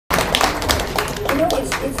know,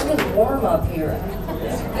 it's a little warm up here.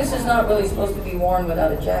 This is not really supposed to be worn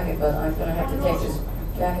without a jacket, but I'm going to have to take this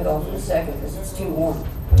jacket off in a second because it's too warm.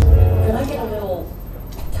 Can I get a little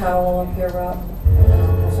towel up here, Rob?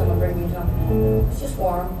 Someone bring me a towel? It's just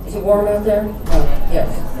warm. Is it warm out there? No. Yes.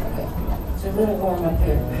 Okay. It's a little warm up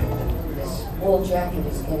here. This wool jacket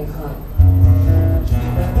is getting hot.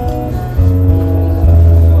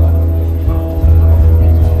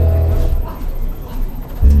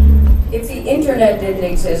 If the internet didn't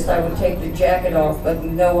exist, I would take the jacket off, but you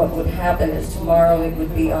know what would happen is tomorrow it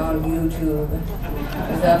would be on YouTube.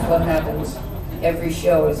 Because that's what happens. Every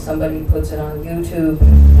show is somebody puts it on YouTube.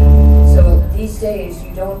 So these days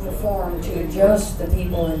you don't perform to just the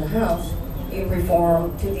people in the house, you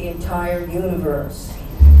perform to the entire universe.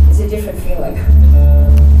 It's a different feeling.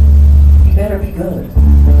 You better be good.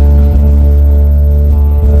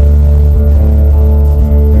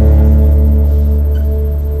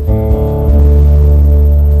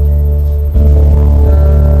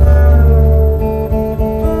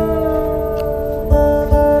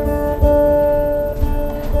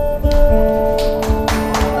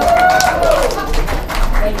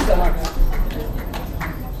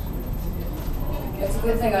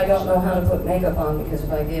 I don't know how to put makeup on because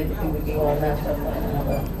if I did, it would be all messed up by now,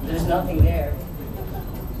 but there's nothing there.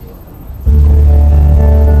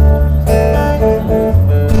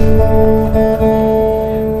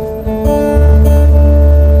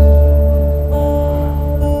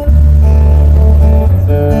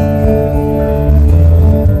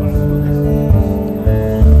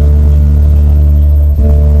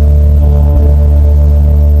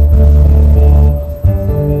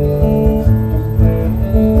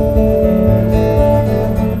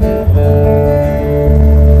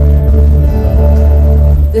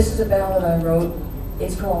 This is a ballad I wrote.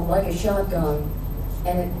 It's called Like a Shotgun,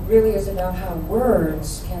 and it really is about how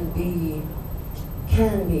words can be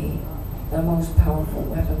the most powerful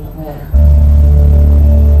weapon of all.